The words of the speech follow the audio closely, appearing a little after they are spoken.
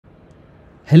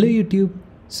Hello YouTube.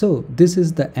 So this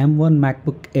is the M1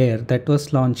 MacBook Air that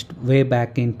was launched way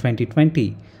back in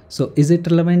 2020. So is it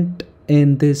relevant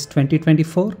in this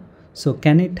 2024? So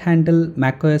can it handle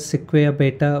macOS Sequoia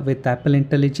beta with Apple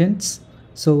Intelligence?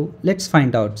 So let's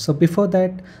find out. So before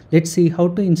that, let's see how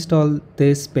to install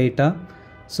this beta.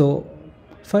 So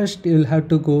first you'll have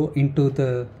to go into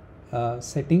the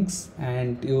settings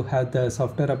and you have the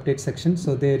software update section.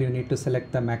 So there you need to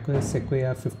select the macOS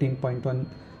Sequoia 15.1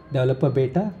 developer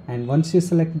beta, and once you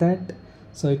select that,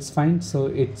 so it's fine. So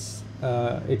it's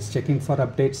checking for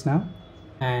updates now,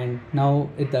 and now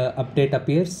the update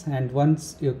appears, and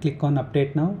once you click on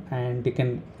update now, and you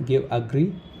can give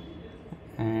agree,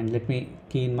 and let me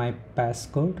key in my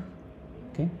passcode.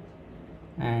 Okay,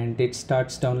 and it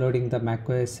starts downloading the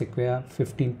macOS Sequoia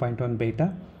 15.1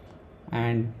 beta,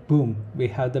 and boom, we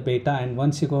have the beta. And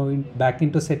once you go back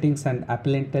into settings and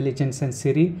Apple Intelligence and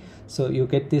Siri, so you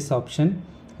get this option.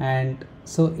 And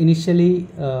so initially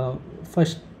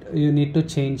first you need to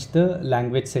change the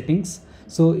language settings.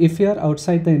 So if you are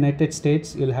outside the United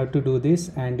States, you'll have to do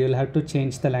this, and you'll have to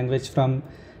change the language from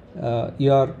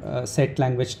your set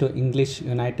language to English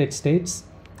United States.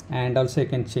 And also you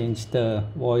can change the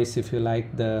voice if you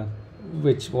like, the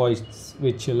which voice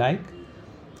which you like.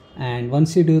 And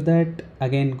once you do that,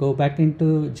 again go back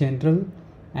into general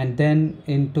and then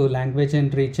into language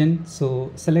and region.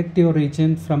 So select your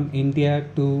region from India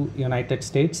to United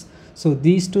States. So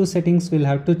these two settings will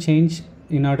have to change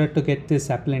in order to get this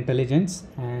Apple Intelligence,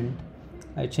 and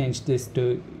I changed this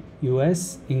to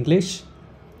US English.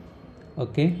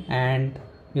 Okay, and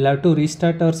we'll have to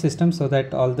restart our system so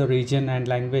that all the region and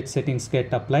language settings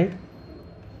get applied.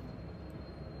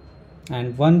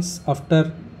 And once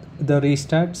after the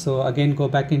restart, so again go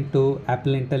back into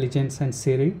Apple Intelligence and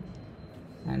Siri,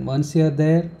 and once you're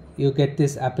there, you get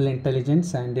this Apple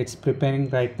Intelligence, and it's preparing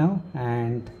right now.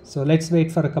 And so let's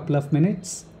wait for a couple of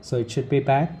minutes. So it should be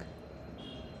back,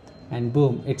 and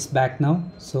boom, it's back now.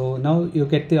 So now you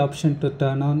get the option to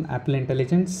turn on Apple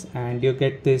Intelligence, and you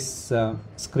get this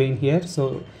screen here.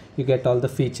 So you get all the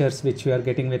features which you are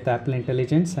getting with Apple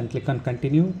Intelligence, and click on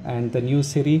continue. And the new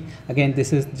Siri, again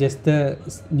this is just the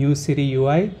new Siri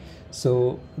UI,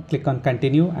 so click on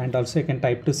continue. And also you can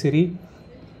type to Siri,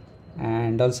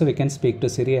 and also we can speak to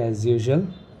Siri as usual.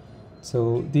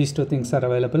 So these two things are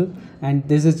available, and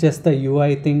this is just the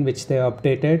UI thing which they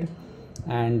updated.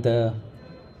 And the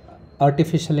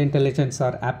artificial intelligence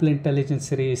or Apple Intelligence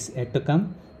Siri is yet to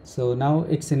come. So now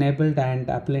it's enabled, and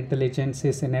Apple Intelligence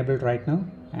is enabled right now,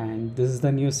 and this is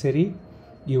the new Siri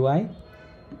UI.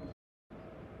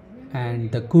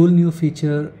 And the cool new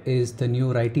feature is the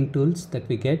new writing tools that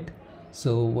we get.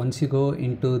 So once you go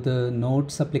into the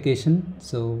notes application,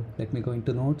 so let me go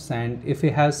into notes, and if you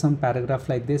have some paragraph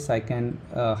like this, I can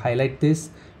highlight this,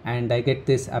 and I get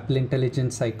this Apple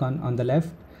Intelligence icon on the left,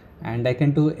 and I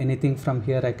can do anything from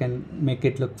here. I can make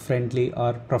it look friendly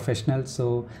or professional.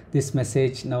 So this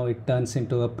message now it turns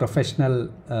into a professional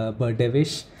birthday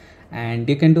wish, and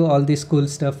you can do all this cool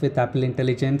stuff with Apple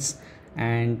Intelligence.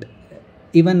 And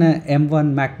even a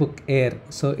M1 MacBook Air,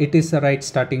 so it is the right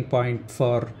starting point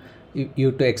for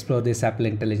you to explore this Apple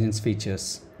Intelligence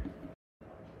features.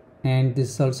 And this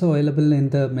is also available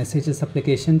in the messages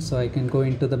application. So I can go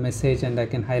into the message and I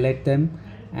can highlight them.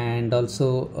 And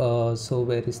also so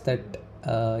where is that,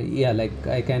 yeah, like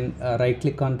I can right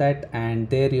click on that, and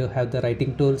there you have the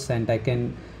writing tools, and I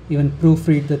can even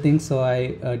proofread the things. So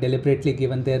I deliberately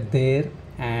given there,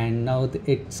 and now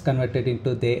it's converted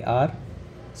into they are.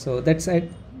 So that's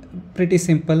pretty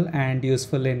simple and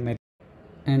useful in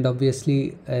and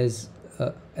obviously as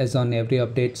on every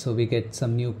update, so we get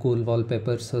some new cool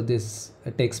wallpapers. So this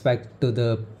takes back to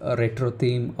the retro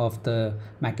theme of the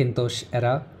Macintosh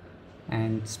era,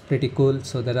 and it's pretty cool.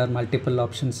 So there are multiple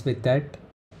options with that.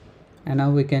 And now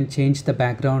we can change the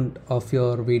background of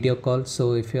your video call.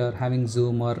 So if you are having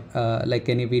Zoom or like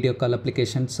any video call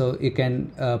application, so you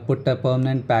can put a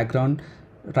permanent background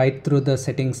right through the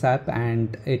settings app,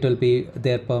 and it will be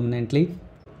there permanently.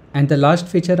 And the last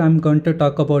feature I'm going to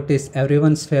talk about is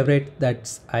everyone's favorite,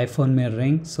 that's iPhone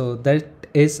mirroring. So that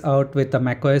is out with the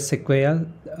macOS Sequoia,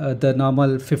 the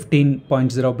normal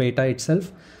 15.0 beta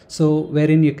itself. So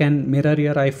wherein you can mirror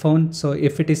your iPhone. So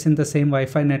if it is in the same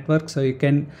Wi-Fi network, so you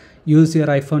can use your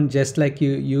iPhone just like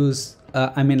you use,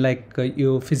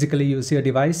 you physically use your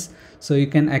device. So you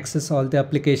can access all the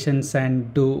applications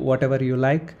and do whatever you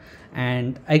like.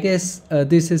 And I guess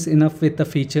this is enough with the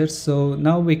features. So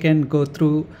now we can go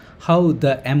through how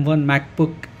the M1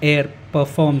 MacBook Air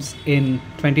performs in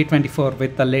 2024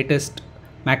 with the latest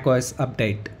macOS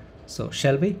update. So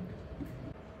shall we?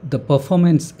 the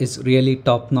performance is really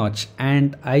top notch,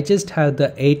 and I just have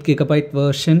the 8 GB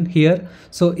version here.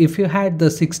 So if you had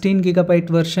the 16 GB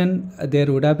version,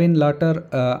 there would have been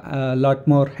a lot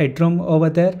more headroom over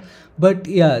there. But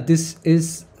yeah, this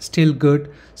is still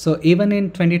good. So even in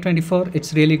 2024,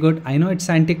 it's really good. I know it's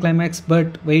anticlimax,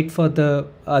 but wait for the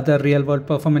other real world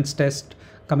performance test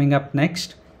coming up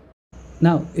next.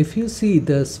 Now, if you see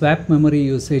the swap memory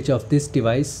usage of this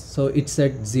device, so it's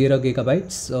at 0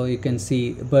 GB, so you can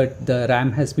see, but the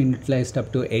RAM has been utilized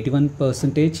up to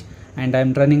 81%, and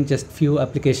I'm running just few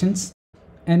applications.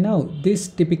 And now this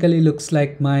typically looks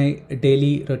like my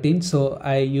daily routine. So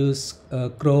I use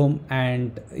Chrome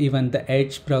and even the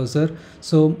Edge browser.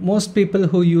 So most people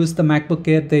who use the MacBook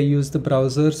Air, they use the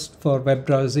browsers for web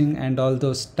browsing and all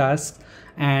those tasks.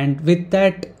 And with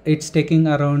that, it's taking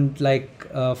around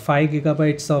like 5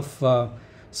 GB of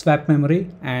swap memory.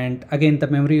 And again, the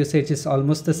memory usage is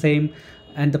almost the same,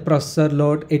 and the processor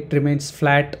load, it remains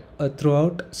flat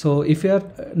throughout. So if you are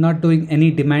not doing any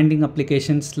demanding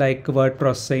applications like word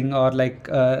processing or like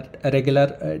a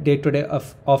regular day-to-day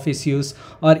of office use,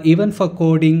 or even for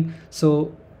coding,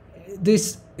 so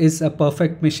this is a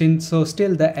perfect machine. So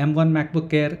still the M1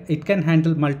 MacBook Air, it can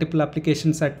handle multiple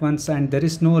applications at once, and there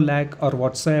is no lag or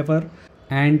whatsoever.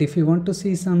 And if you want to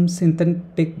see some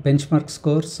synthetic benchmark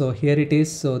scores, so here it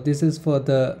is. So this is for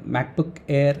the MacBook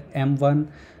Air M1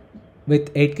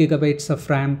 with 8 GB of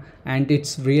RAM, and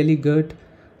it's really good.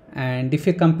 And if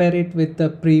you compare it with the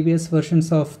previous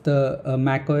versions of the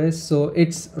macOS, so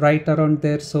it's right around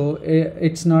there. So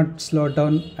it's not slowed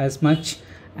down as much,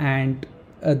 and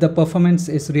the performance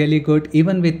is really good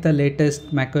even with the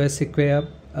latest macOS Sequoia.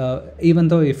 Even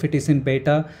though if it is in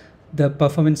beta, the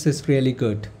performance is really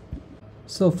good.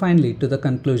 So finally, to the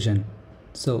conclusion.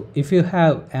 So if you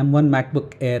have M1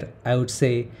 MacBook Air, I would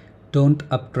say don't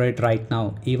upgrade right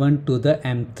now, even to the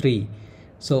M3.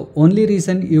 So only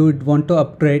reason you would want to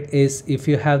upgrade is if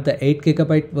you have the 8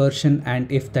 GB version,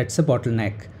 and if that's a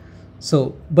bottleneck.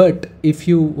 So, but if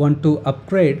you want to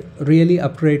upgrade, really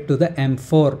upgrade to the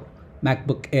M4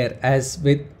 MacBook Air, as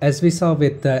we saw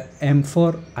with the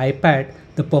M4 iPad,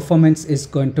 the performance is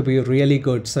going to be really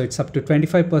good. So it's up to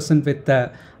 25% with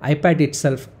the iPad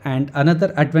itself. And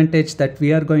another advantage that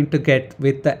we are going to get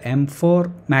with the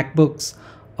M4 MacBooks,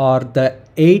 or the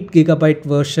 8 GB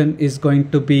version, is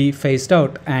going to be phased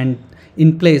out, and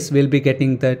in place we'll be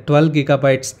getting the 12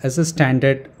 GB as a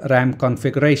standard RAM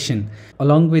configuration.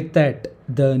 Along with that,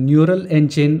 the neural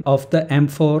engine of the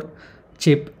M4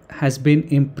 chip has been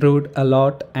improved a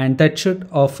lot, and that should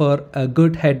offer a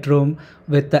good headroom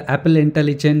with the Apple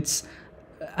Intelligence.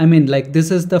 I mean, like, this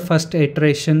is the first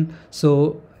iteration,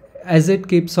 so as it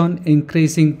keeps on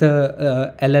increasing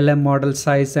the LLM model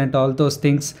size and all those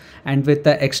things, and with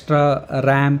the extra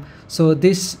RAM, so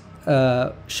this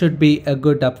should be a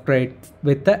good upgrade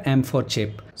with the M4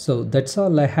 chip. So that's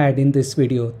all I had in this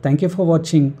video. Thank you for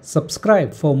watching.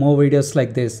 Subscribe for more videos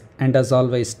like this, and as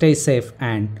always, stay safe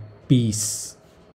and peace.